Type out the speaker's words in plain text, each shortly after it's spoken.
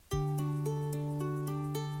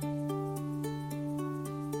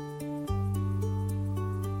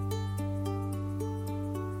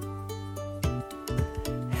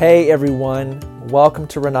Hey everyone, welcome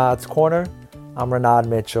to Renaud's Corner. I'm Renaud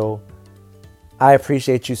Mitchell. I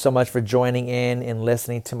appreciate you so much for joining in and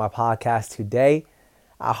listening to my podcast today.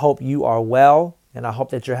 I hope you are well and I hope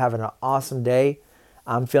that you're having an awesome day.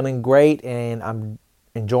 I'm feeling great and I'm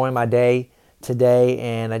enjoying my day today,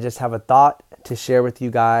 and I just have a thought to share with you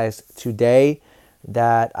guys today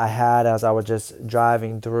that I had as I was just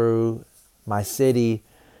driving through my city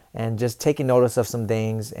and just taking notice of some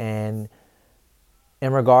things. And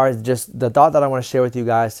in regards, just the thought that I want to share with you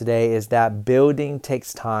guys today is that building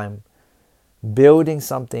takes time. Building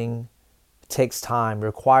something takes time,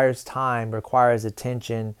 requires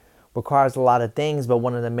attention, requires a lot of things. But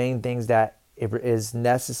one of the main things that is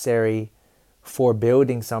necessary for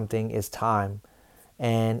building something is time.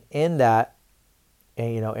 And in that,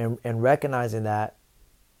 and recognizing that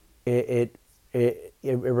it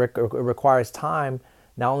requires time.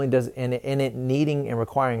 Not only does in it needing and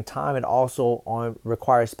requiring time, it also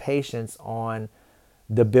requires patience on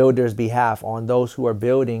the builder's behalf, on those who are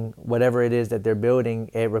building whatever it is that they're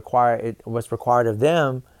building. What's required of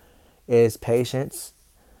them is patience,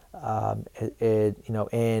 and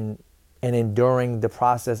enduring the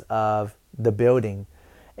process of the building,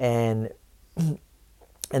 and the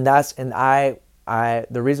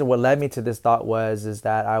reason what led me to this thought is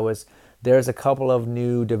that there's a couple of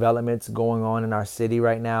new developments going on in our city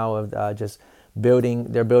right now of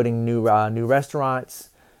they're building new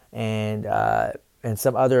restaurants and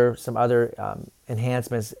some other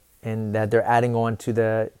enhancements and that they're adding on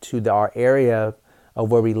to our area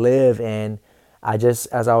of where we live. And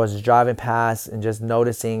as I was driving past and just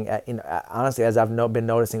noticing, honestly, as I've been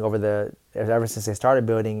noticing ever since they started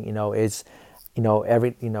building, now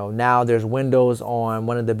there's windows on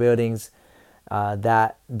one of the buildings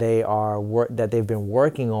that they've been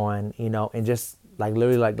working on, and just like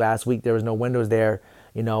literally like last week there was no windows there,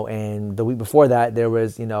 and the week before that there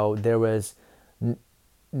was a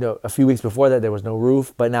few weeks before that there was no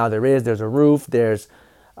roof, but now there's a roof. There's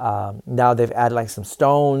now they've added like some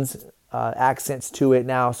stones, accents to it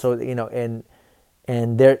now. So, and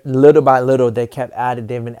they're little by little they've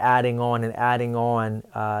been adding on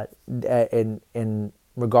in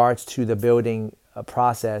regards to the building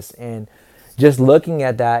process. And just looking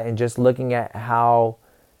at that and just looking at how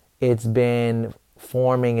it's been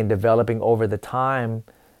forming and developing over the time,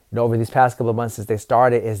 over these past couple of months since they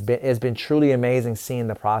started, it's been truly amazing seeing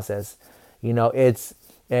the process. And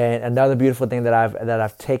another beautiful thing that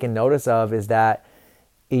I've taken notice of is that,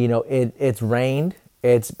 it's rained.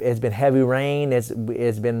 It's been heavy rain.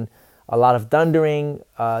 It's been a lot of thundering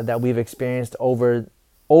that we've experienced over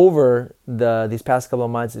these past couple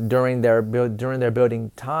of months during their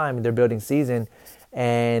building time, their building season.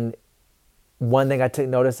 And one thing I took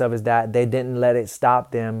notice of is that they didn't let it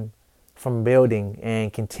stop them from building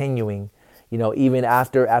and continuing. Even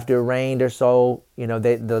after it rained or so,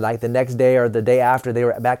 the next day or the day after, they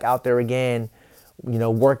were back out there again,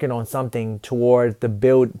 working on something towards the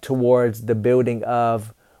building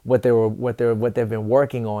of what they've been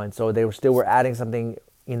working on. So they were adding something.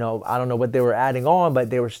 I don't know what they were adding on, but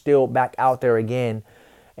they were still back out there again,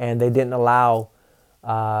 and they didn't allow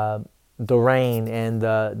the rain and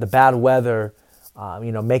the bad weather,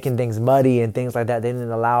 making things muddy and things like that. They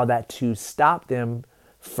didn't allow that to stop them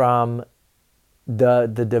from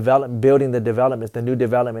building the developments, the new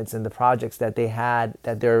developments and the projects that they had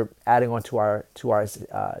that they're adding on to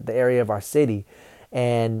the area of our city.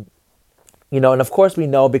 And and of course we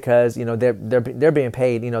know because they're being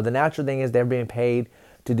paid. The natural thing is they're being paid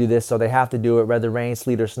to do this, so they have to do it whether rain,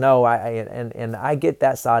 sleet, or snow. I get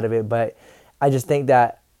that side of it, but I just think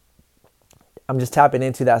that I'm just tapping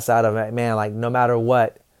into that side of it, man. Like, no matter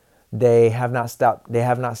what, they have not stopped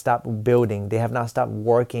building. They have not stopped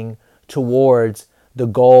working towards the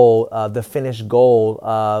goal of the finished goal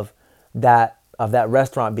of that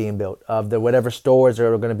restaurant being built, of the whatever stores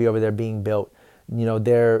are going to be over there being built.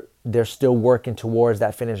 They're still working towards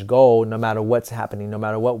that finished goal, no matter what's happening, no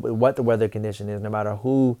matter what the weather condition is, no matter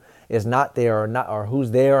who is not there or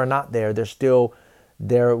who's there or not there.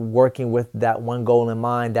 They're working with that one goal in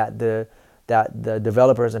mind that the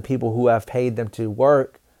developers and people who have paid them to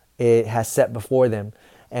work, it has set before them.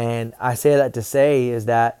 And I say that to say is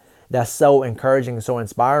that that's so encouraging, so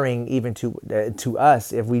inspiring, even to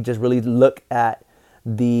us, if we just really look at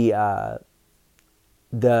the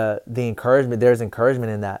encouragement. There's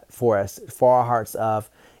encouragement in that for us, for our hearts. Of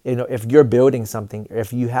if you're building something,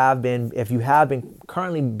 if you have been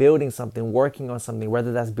currently building something, working on something,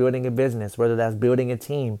 whether that's building a business, whether that's building a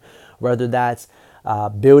team, whether that's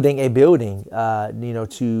building a building,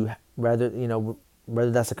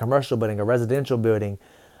 whether that's a commercial building, a residential building,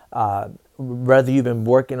 whether you've been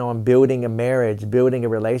working on building a marriage, building a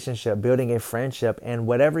relationship, building a friendship, and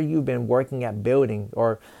whatever you've been working at building,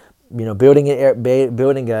 or building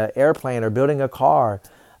building an airplane or building a car,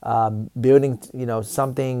 building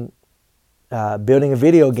something, building a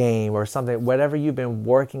video game or something, whatever you've been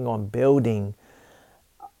working on building,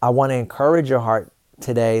 I want to encourage your heart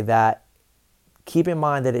today that keep in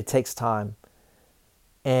mind that it takes time,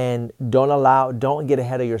 and don't get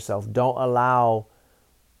ahead of yourself. Don't allow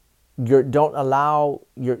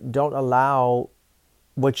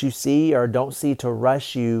what you see or don't see to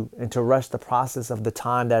rush you and to rush the process of the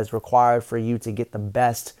time that is required for you to get the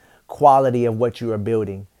best quality of what you are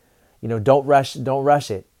building. Don't rush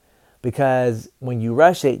it, because when you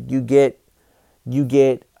rush it, you get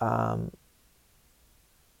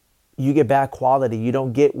bad quality. You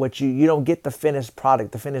don't get you don't get the finished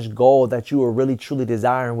product, the finished goal that you were really truly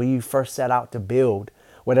desiring when you first set out to build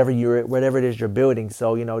whatever it is you're building.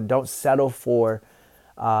 So don't settle for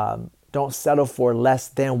less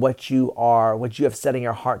than what you have set in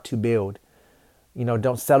your heart to build.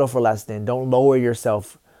 Don't settle for less than. Don't lower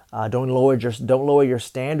yourself. Don't lower your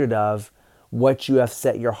standard of what you have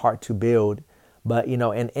set your heart to build. But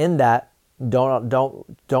and in that, don't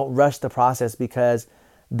rush the process, because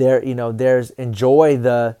there's enjoy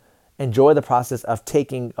the process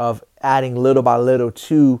of adding little by little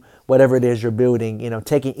to whatever it is you're building.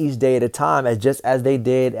 Taking each day at a time, as they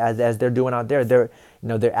did, as they're doing out there. They're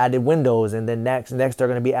added windows, and then next they're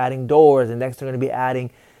going to be adding doors, and next they're going to be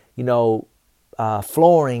adding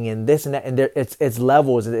flooring and this and that, and it's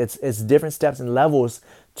levels. It's different steps and levels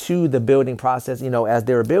to the building process. As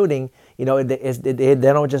they were building, they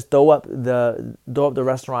don't just throw up the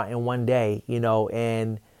restaurant in one day.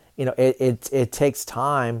 And it takes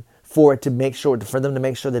time for them to make sure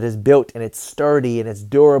that it's built and it's sturdy and it's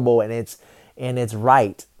durable and it's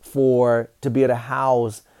right to be able to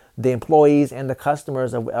house the employees and the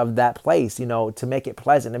customers of that place, to make it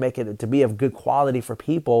pleasant, to be of good quality for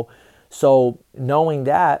people. So knowing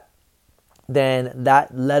that, then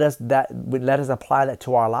let us apply that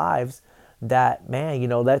to our lives. That, man,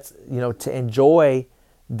 let's to enjoy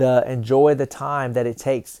the time that it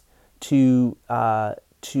takes to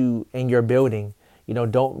in your building.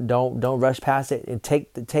 Don't rush past it, and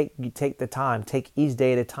take the time. Take each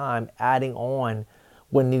day at a time, adding on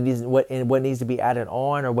what needs to be added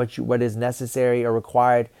on, or what is necessary or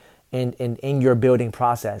required in your building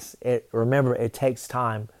process. Remember, it takes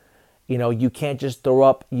time. You can't just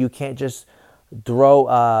you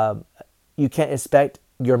can't expect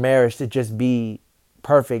your marriage to just be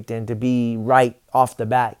perfect and to be right off the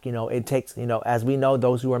bat. It takes, as we know,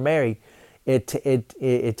 those who are married, it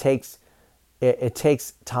takes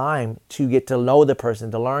time to get to know the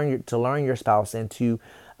person, to learn your spouse, and to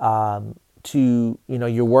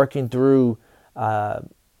you're working through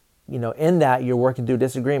in that you're working through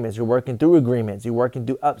disagreements, you're working through agreements, you're working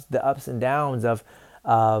through the ups and downs of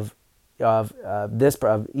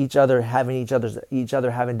each other having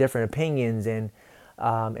different opinions and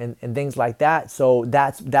things like that. So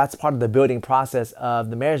that's part of the building process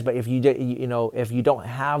of the marriage. But if you don't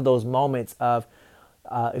have those moments of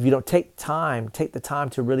if you don't take the time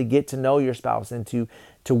to really get to know your spouse, and to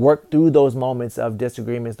work through those moments of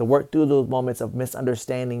disagreements, to work through those moments of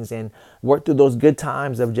misunderstandings, and work through those good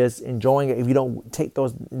times of just enjoying it. If you don't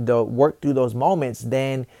work through those moments,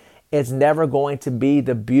 then it's never going to be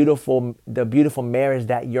the beautiful marriage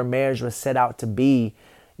that your marriage was set out to be,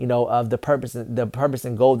 of the purpose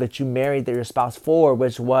and goal that you married your spouse for,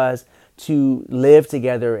 which was to live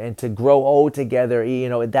together and to grow old together.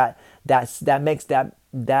 That makes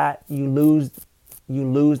that you lose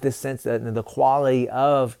the sense of the quality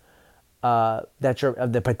of of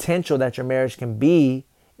the potential that your marriage can be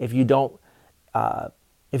if you don't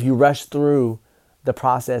if you rush through the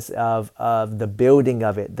process of the building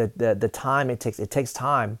of it, the time it takes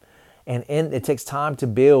time. And it takes time to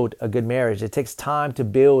build a good marriage. It takes time to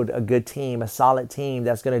build a good team, a solid team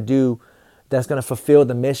that's going to fulfill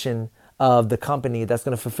the mission of the company, that's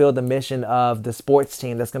going to fulfill the mission of the sports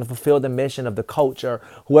team, that's going to fulfill the mission of the coach, or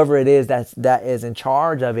whoever it is that is in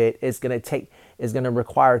charge of it. Is going to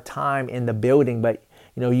require time in the building, but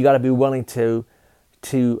you got to be willing to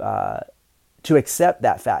accept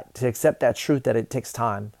that fact, to accept that truth that it takes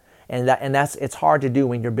time. And it's hard to do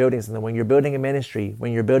when you're building something, when you're building a ministry,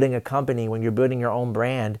 when you're building a company, when you're building your own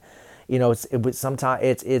brand. Sometimes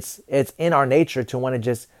it's in our nature to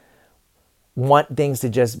want things to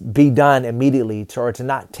just be done immediately, or to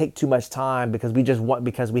not take too much time, because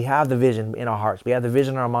we have the vision in our hearts, we have the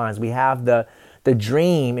vision in our minds, we have the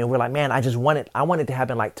dream, and we're like, man, I want it to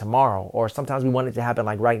happen like tomorrow, or sometimes we want it to happen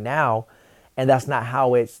like right now, and that's not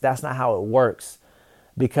how it works.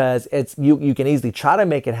 because it's you can easily try to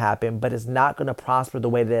make it happen, but it's not going to prosper the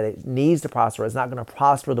way that it needs to prosper. It's not going to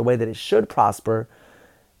prosper the way that it should prosper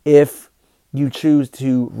if you choose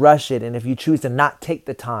to rush it, and if you choose to not take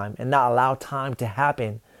the time and not allow time to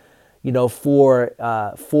happen,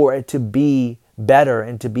 for it to be better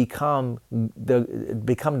and to become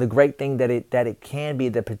the great thing that it can be,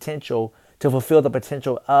 the potential to fulfill the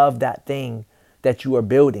potential of that thing that you are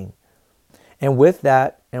building. And with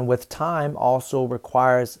that, and with time, also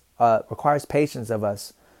requires patience of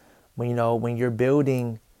us. When you're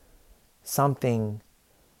building something,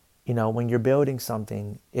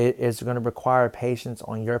 it is going to require patience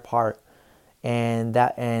on your part, and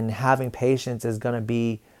having patience is going to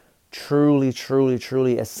be truly, truly,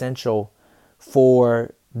 truly essential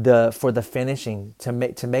for the finishing, to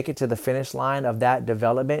make it to the finish line of that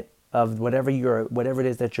development of whatever it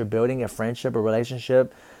is that you're building, a friendship, a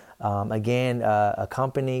relationship, a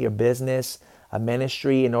company, a business, a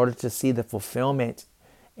ministry. In order to see the fulfillment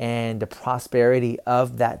and the prosperity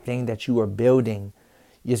of that thing that you are building,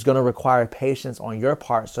 it's going to require patience on your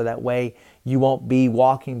part, so that way you won't be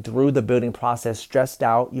walking through the building process stressed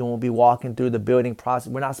out. You won't be walking through the building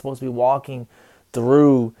process. We're not supposed to be walking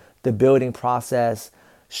through the building process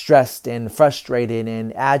stressed and frustrated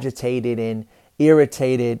and agitated and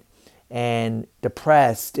irritated and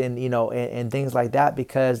depressed and things like that,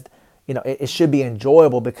 because it should be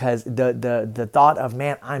enjoyable, because the thought of,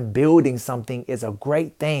 man, I'm building something is a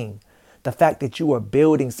great thing. The fact that you are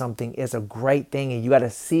building something is a great thing, and you got to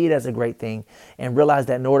see it as a great thing and realize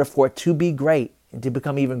that in order for it to be great and to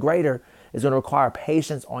become even greater, is going to require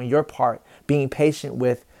patience on your part, being patient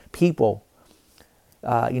with people,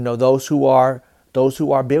 those who are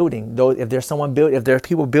building. If there are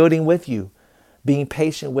people building with you, being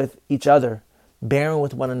patient with each other, bearing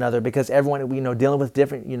with one another, because everyone, dealing with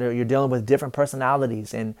different, you're dealing with different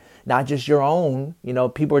personalities, and not just your own.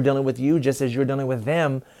 People are dealing with you just as you're dealing with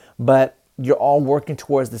them, but you're all working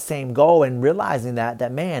towards the same goal, and realizing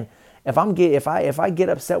that man, if I get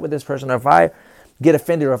upset with this person, or if I get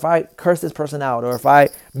offended, or if I curse this person out, or if I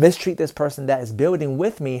mistreat this person that is building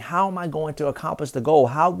with me, how am I going to accomplish the goal?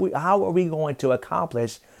 How are we going to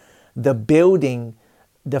accomplish the building,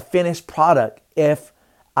 the finished product, if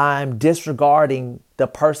I'm disregarding the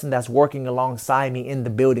person that's working alongside me in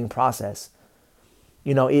the building process?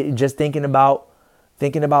 Just thinking about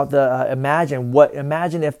imagine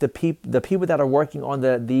if the people that are working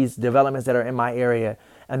on these developments that are in my area,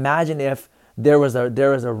 imagine if there was a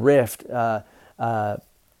rift,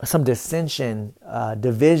 some dissension,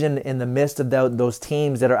 division in the midst of those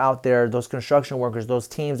teams that are out there, those construction workers, those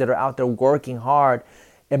teams that are out there working hard.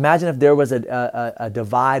 Imagine if there was a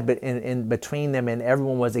divide in between them, and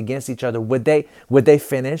everyone was against each other. Would they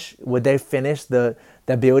finish the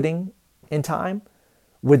building in time?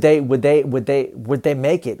 Would they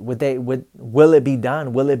make it? Will it be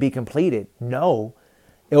done? Will it be completed? No.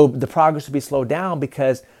 The progress will be slowed down,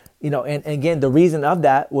 because and again, the reason of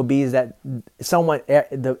that will be is that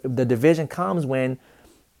the division comes when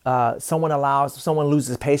someone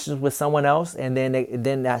loses patience with someone else, and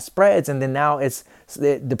then that spreads, and then now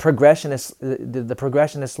the progression is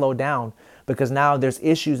slowed down, because now there's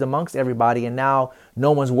issues amongst everybody, and now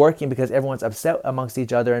no one's working because everyone's upset amongst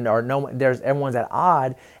each other, and everyone's at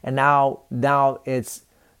odd, and now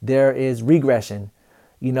there is regression,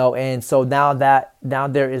 and so now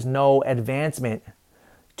there is no advancement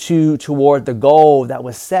toward the goal that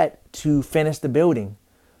was set to finish the building.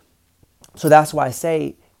 So that's why I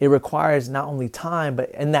say it requires not only time, but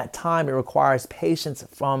in that time it requires patience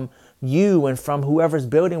from you and from whoever's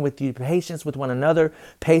building with you, patience with one another,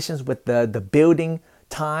 patience with the building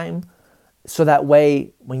time. So that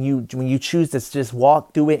way, when you choose to just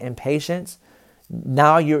walk through it in patience,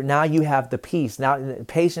 now you have the peace. Now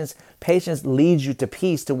patience leads you to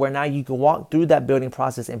peace, to where now you can walk through that building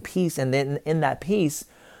process in peace, and then in that peace,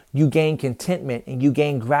 you gain contentment and you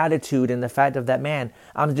gain gratitude in the fact of that, man,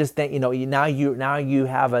 I'm just now you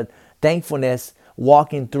have a thankfulness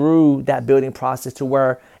walking through that building process, to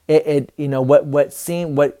where what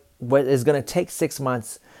is going to take 6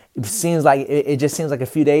 months, it just seems like a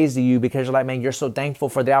few days to you, because you're like, man, you're so thankful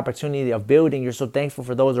for the opportunity of building. You're so thankful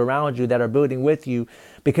for those around you that are building with you,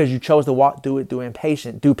 because you chose to walk through it through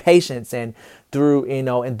patience, and through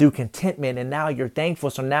and through contentment, and now you're thankful.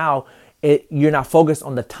 So now you're not focused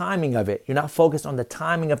on the timing of it. You're not focused on the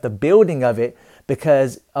timing of the building of it,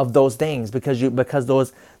 because of those things, because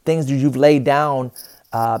those things that you've laid down,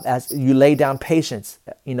 as you lay down patience,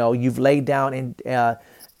 you've laid down in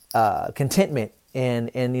contentment,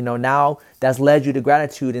 and now that's led you to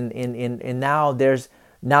gratitude, and now there's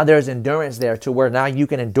endurance there, to where now you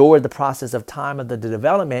can endure the process of time of the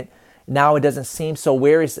development. now it doesn't seem so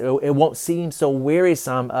wearisome. It won't seem so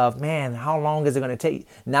wearisome of, man, how long is it going to take?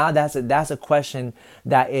 Now that's a question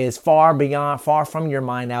that is far from your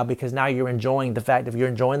mind now, because now you're enjoying the fact, if you're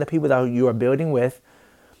enjoying the people that you are building with,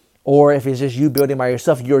 or if it's just you building by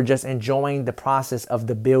yourself, you're just enjoying the process of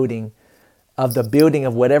the building of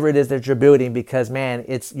whatever it is that you're building, because man,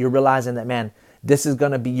 you're realizing that, man, this is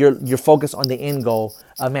going to be, you're focused on the end goal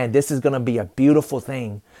of, man, this is going to be a beautiful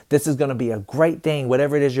thing. This is going to be a great thing,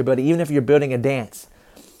 whatever it is you're building, even if you're building a dance,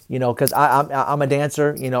 because I'm a dancer,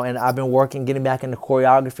 and I've been getting back into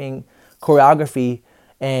choreography,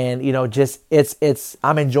 and just,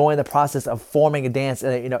 I'm enjoying the process of forming a dance.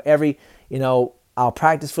 I'll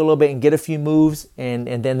practice for a little bit and get a few moves, and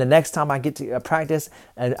then the next time I get to practice,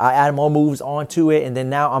 and I add more moves onto it, and then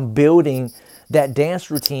now I'm building that dance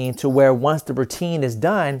routine to where once the routine is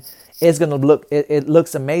done, it's gonna look, it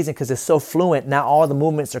looks amazing because it's so fluent. Now all the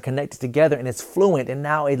movements are connected together and it's fluent, and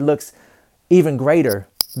now it looks even greater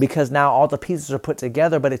because now all the pieces are put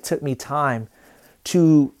together. But it took me time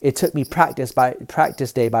it took me practice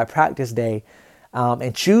day,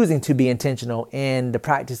 and choosing to be intentional in the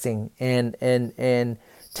practicing and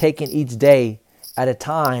taking each day at a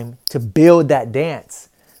time to build that dance.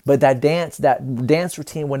 But that dance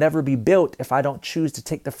routine will never be built if I don't choose to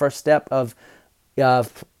take the first step of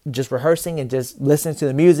just rehearsing and just listening to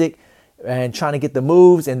the music and trying to get the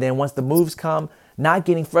moves. And then once the moves come, not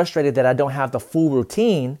getting frustrated that I don't have the full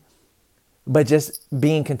routine, but just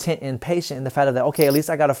being content and patient in the fact that, okay, at least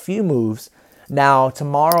I got a few moves. Now,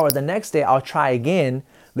 tomorrow or the next day, I'll try again,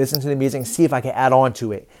 listen to the music and see if I can add on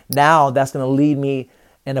to it. Now that's going to lead me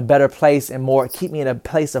in a better place and keep me in a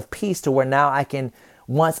place of peace, to where now I can,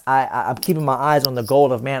 once I'm keeping my eyes on the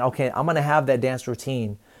goal of, man, okay, I'm going to have that dance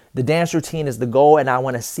routine. The dance routine is the goal, and I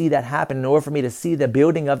want to see that happen. In order for me to see the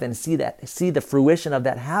building of it and see the fruition of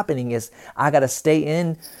that happening, is I got to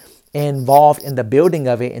stay involved in the building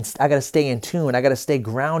of it, and I got to stay in tune. I got to stay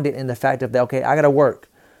grounded in the fact of that, okay, I got to work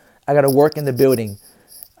in the building.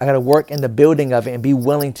 I got to work in the building of it and be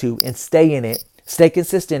willing to, and stay in it, stay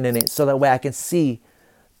consistent in it, so that way I can see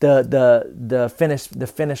the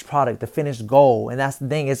finished product, the finished goal. And that's the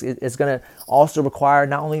thing, it's going to also require,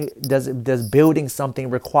 not only does building something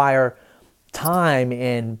require time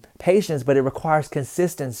and patience, but it requires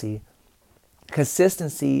consistency.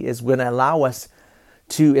 Consistency is going to allow us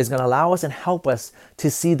and help us to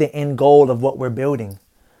see the end goal of what we're building,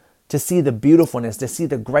 to see the beautifulness, to see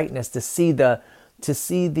the greatness, to see the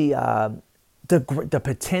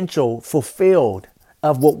potential fulfilled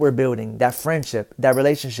of what we're building, that friendship, that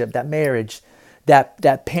relationship, that marriage, that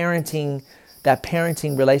parenting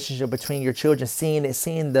relationship between your children, seeing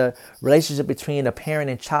the relationship between a parent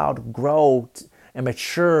and child grow and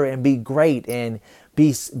mature and be great and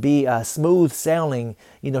be smooth sailing.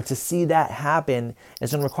 To see that happen is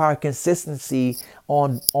going to require consistency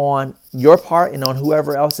on your part and on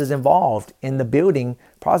whoever else is involved in the building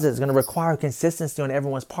process. It's going to require consistency on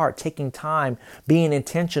everyone's part, taking time, being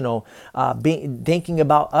intentional, thinking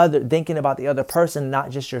about the other person, not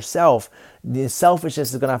just yourself. The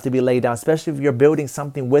selfishness is going to have to be laid down, especially if you're building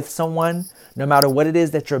something with someone. No matter what it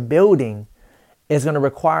is that you're building, it's going to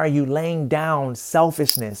require you laying down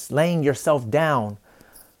selfishness, laying yourself down,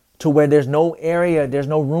 to where there's no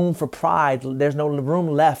room for pride. There's no room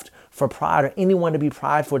left for pride or anyone to be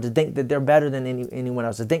prideful, to think that they're better than anyone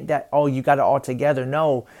else, to think that, oh, you got it all together.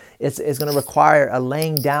 No, it's going to require a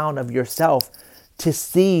laying down of yourself to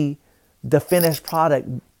see the finished product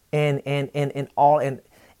and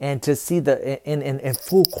to see the in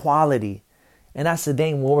full quality. And that's the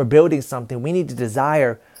thing, when we're building something, we need to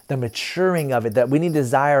desire the maturing of it, that we need to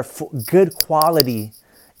desire good quality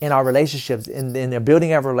in our relationships, in the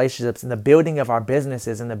building of our relationships, in the building of our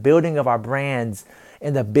businesses, in the building of our brands,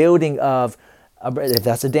 in the building of, if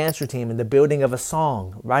that's a dance routine, in the building of a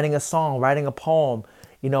song, writing a poem.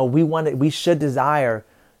 We should desire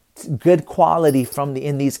good quality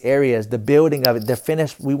in these areas, the building of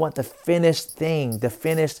it, we want the finished thing, the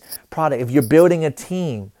finished product. If you're building a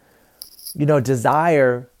team,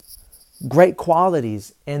 desire great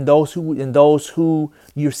qualities in those who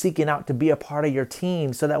you're seeking out to be a part of your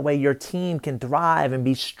team, so that way your team can thrive and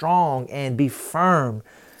be strong and be firm,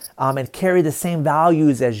 and carry the same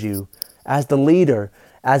values as you, as the leader,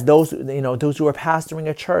 as those who are pastoring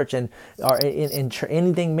a church and are in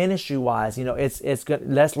anything ministry wise. It's good.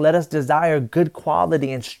 Let us desire good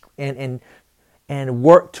quality and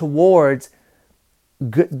work towards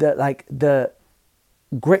the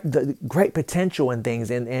great potential in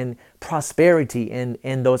things and prosperity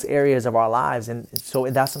in those areas of our lives. And so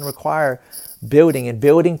that's going to require building, and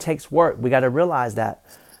building takes work. We got to realize that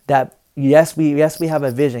yes we have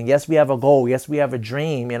a vision, yes we have a goal, yes we have a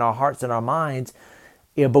dream in our hearts and our minds.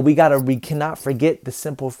 Yeah, but we cannot forget the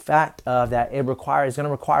simple fact of that it's going to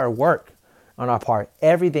require work on our part.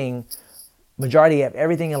 Majority of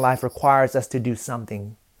everything in life requires us to do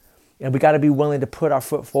something. And we got to be willing to put our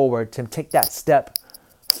foot forward, to take that step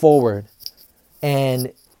forward,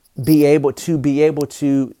 and and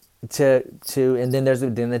then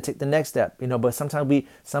they take the next step, but sometimes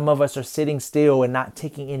some of us are sitting still and not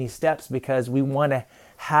taking any steps because we want to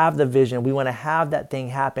have the vision. We want to have that thing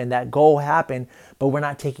happen, that goal happen, but we're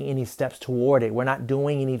not taking any steps toward it. We're not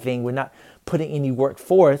doing anything. We're not putting any work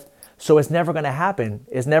forth. So it's never going to happen.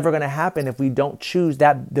 It's never going to happen if we don't choose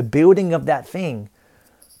the building of that thing.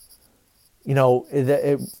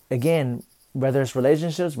 Again, whether it's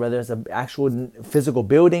relationships, whether it's an actual physical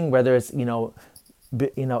building, whether it's,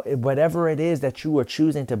 whatever it is that you are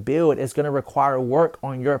choosing to build, it's going to require work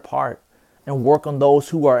on your part and work on those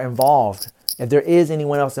who are involved. If there is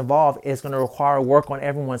anyone else involved, it's going to require work on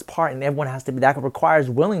everyone's part, and everyone has to be. That requires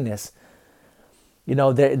willingness.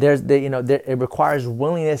 It requires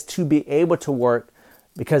willingness to be able to work,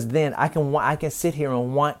 because then I can sit here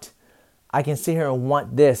and want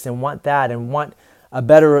this and want that and want a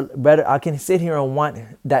better. I can sit here and want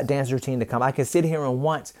that dance routine to come. I can sit here and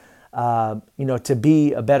want, to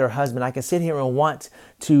be a better husband. I can sit here and want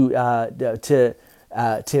to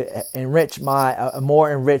enrich a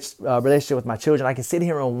more enriched relationship with my children. I can sit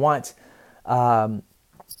here and want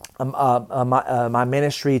my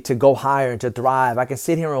ministry to go higher and to thrive. I can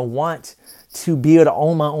sit here and want to be able to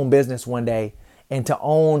own my own business one day and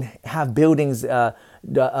to have buildings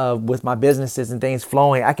with my businesses and things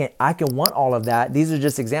flowing. I can want all of that. These are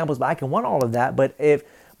just examples, but I can want all of that.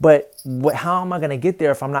 How am I going to get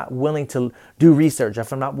there if I'm not willing to do research,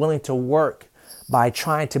 if I'm not willing to work by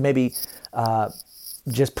trying to maybe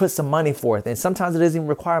just put some money forth? And sometimes it doesn't even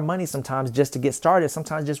require money. Sometimes just to get started.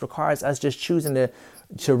 Sometimes it just requires us just choosing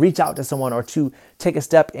to reach out to someone, or to take a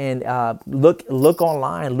step and look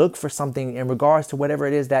online, look for something in regards to whatever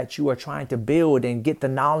it is that you are trying to build, and get the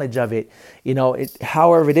knowledge of it.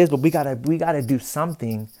 However it is, but we gotta do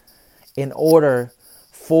something in order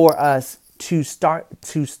for us to start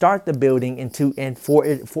the building, and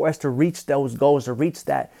for us to reach those goals, to reach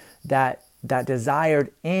that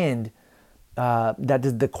desired end. That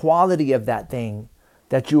is the quality of that thing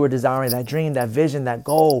that you are desiring, that dream, that vision, that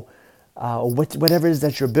goal, whatever it is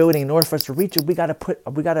that you're building. In order for us to reach it, we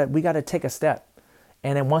gotta take a step.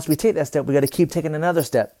 And then once we take that step, we gotta keep taking another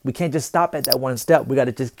step. We can't just stop at that one step. We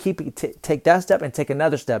gotta just take that step and take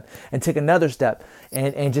another step and take another step,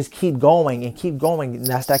 and just keep going and keep going. And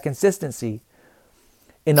that's that consistency,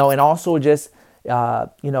 and also just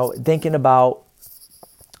thinking about.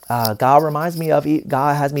 God has me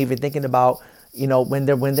even thinking about, when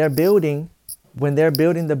they're building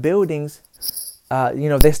the buildings,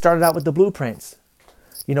 they started out with the blueprints,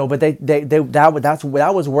 but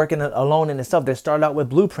that was working alone in itself. They started out with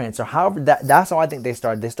blueprints, or however that's how I think they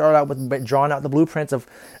started. They started out with drawing out the blueprints of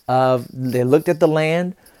they looked at the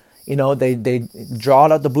land, they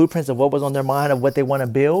drawed out the blueprints of what was on their mind, of what they want to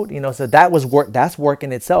build, so that was work. That's work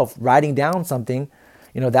in itself. Writing down something,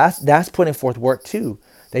 that's putting forth work too.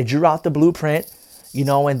 They drew out the blueprint,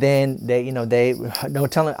 and then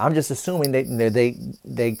I'm just assuming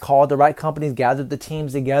they called the right companies, gathered the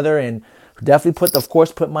teams together, and definitely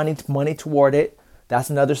put money toward it. That's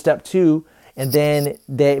another step too. And then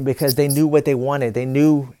because they knew what they wanted,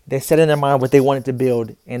 they set in their mind what they wanted to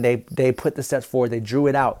build, and they put the steps forward. They drew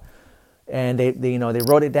it out, and they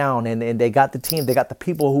wrote it down, and they got the team, they got the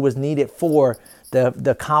people who was needed for the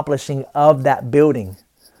accomplishing of that building.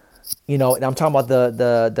 And I'm talking about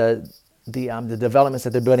the developments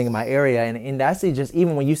that they're building in my area, and that's just,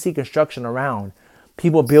 even when you see construction around,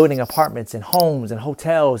 people building apartments and homes and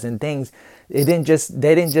hotels and things, they didn't just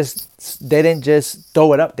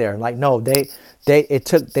throw it up there. Like, no, they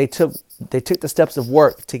took the steps of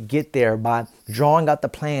work to get there by drawing out the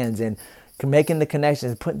plans and making the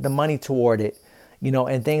connections, putting the money toward it.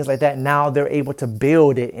 And things like that. Now they're able to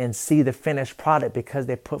build it and see the finished product because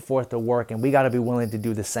they put forth the work, and we got to be willing to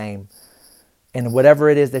do the same. And whatever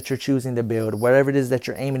it is that you're choosing to build, whatever it is that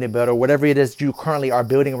you're aiming to build, or whatever it is you currently are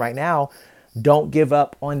building right now, don't give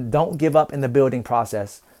up in the building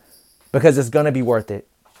process, because it's going to be worth it.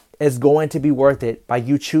 It's going to be worth it by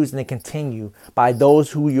you choosing to continue, by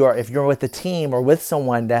those who you are, if you're with a team or with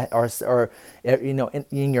someone that or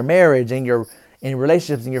in your marriage, in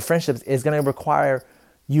relationships, in your friendships, is going to require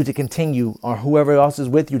you to continue, or whoever else is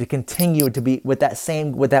with you to continue to be with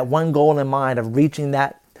that one goal in mind of reaching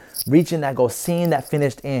that goal, seeing that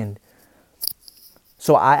finished end.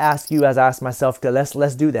 So I ask you, as I ask myself, to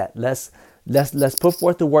let's do that. Let's Let's put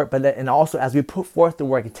forth the work, and also as we put forth the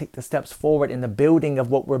work and take the steps forward in the building of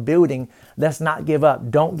what we're building, let's not give up.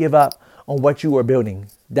 Don't give up on what you are building.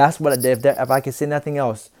 That's what if I can say nothing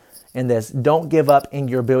else in this. Don't give up in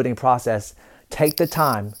your building process. Take the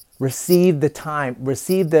time, receive the time,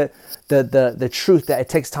 receive the truth that it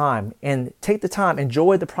takes time, and take the time.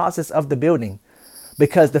 Enjoy the process of the building,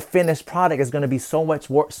 because the finished product is going to be so much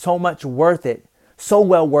worth it, so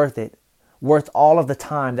well worth it. Worth all of the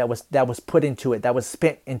time that was put into it, that was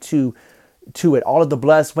spent into it, all of the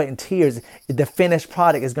blood, sweat, and tears. The finished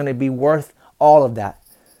product is going to be worth all of that.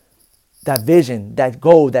 That vision, that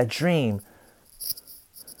goal, that dream,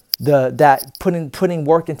 that putting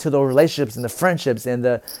work into the relationships and the friendships and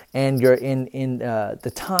the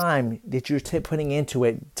time that you're putting into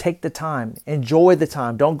it. Take the time, enjoy the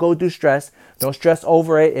time. Don't go through stress. Don't stress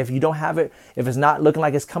over it if you don't have it. If it's not looking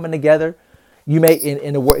like it's coming together. You may,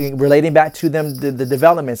 relating back to them, the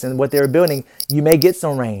developments and what they're building, you may get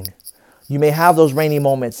some rain. You may have those rainy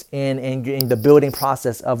moments in the building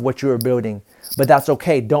process of what you're building, but that's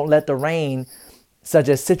okay. Don't let the rain, such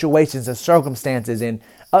as situations and circumstances and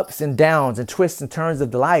ups and downs and twists and turns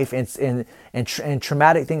of the life and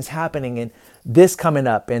traumatic things happening and this coming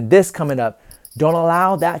up and this coming up, don't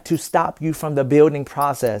allow that to stop you from the building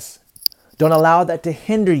process. Don't allow that to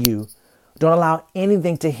hinder you. Don't allow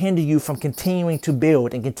anything to hinder you from continuing to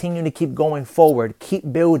build and continuing to keep going forward.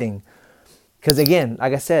 Keep building. Because again,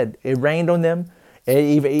 like I said, it rained on them.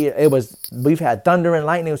 We've had thunder and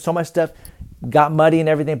lightning, so much stuff got muddy and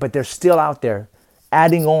everything, but they're still out there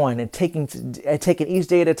adding on and taking each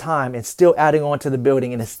day at a time and still adding on to the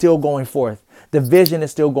building, and it's still going forth. The vision is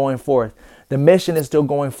still going forth. The mission is still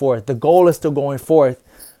going forth. The goal is still going forth.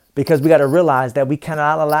 Because we got to realize that we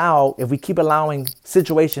cannot allow, if we keep allowing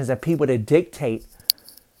situations and people to dictate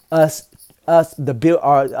us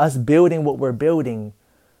building what we're building,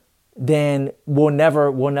 then we'll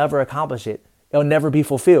never accomplish it. It'll never be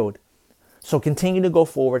fulfilled. So continue to go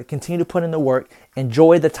forward, continue to put in the work,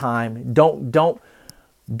 enjoy the time. Don't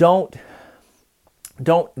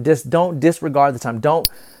disregard the time. Don't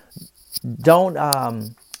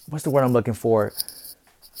what's the word I'm looking for?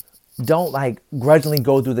 Don't like grudgingly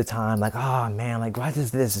go through the time like, oh man, like why is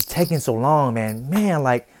this is taking so long, man,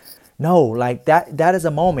 like no, like that is a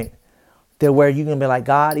moment that where you're gonna be like,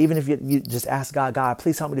 God, even if you just ask God,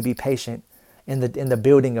 please help me to be patient in the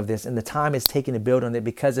building of this, and the time it's taking to build on it,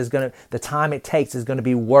 because the time it takes is gonna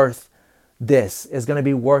be worth this. It's gonna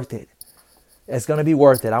be worth it. It's gonna be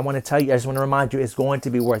worth it. I want to tell you, I just want to remind you, it's going to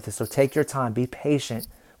be worth it. So take your time, be patient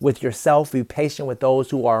with yourself, be patient with those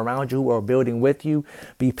who are around you, who are building with you.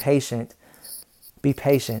 Be patient,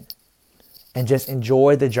 and just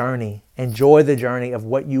enjoy the journey. Enjoy the journey of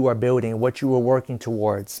what you are building, what you are working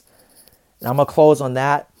towards. And I'm going to close on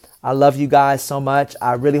that. I love you guys so much.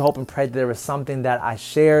 I really hope and pray that there was something that I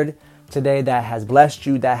shared today that has blessed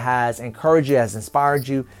you, that has encouraged you, has inspired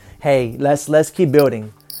you. Hey, let's keep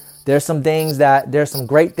building. There's some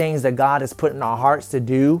great things that God has put in our hearts to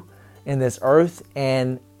do in this earth,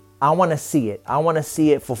 and I want to see it. I want to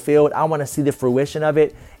see it fulfilled. I want to see the fruition of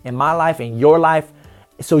it in my life, in your life.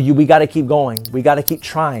 So we got to keep going. We got to keep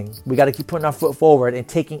trying. We got to keep putting our foot forward and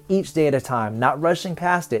taking each day at a time, not rushing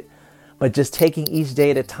past it, but just taking each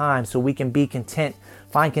day at a time so we can be content,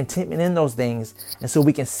 find contentment in those things, and so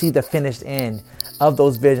we can see the finished end of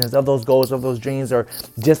those visions, of those goals, of those dreams, or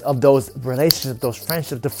just of those relationships, those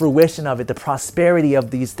friendships, the fruition of it, the prosperity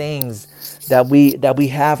of these things that we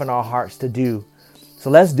have in our hearts to do.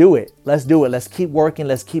 So let's do it. Let's do it. Let's keep working.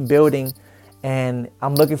 Let's keep building. And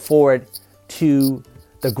I'm looking forward to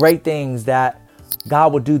the great things that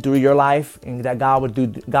God will do through your life, and that God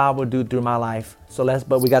will do through my life.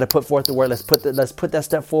 But we got to put forth the word. Let's put that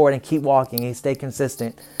step forward and keep walking and stay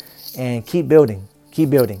consistent and keep building. Keep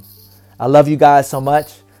building. I love you guys so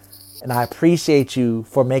much, and I appreciate you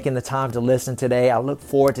for making the time to listen today. I look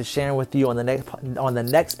forward to sharing with you on the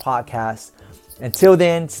next podcast. Until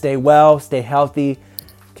then, stay well, stay healthy,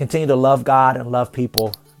 continue to love God and love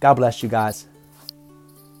people. God bless you guys.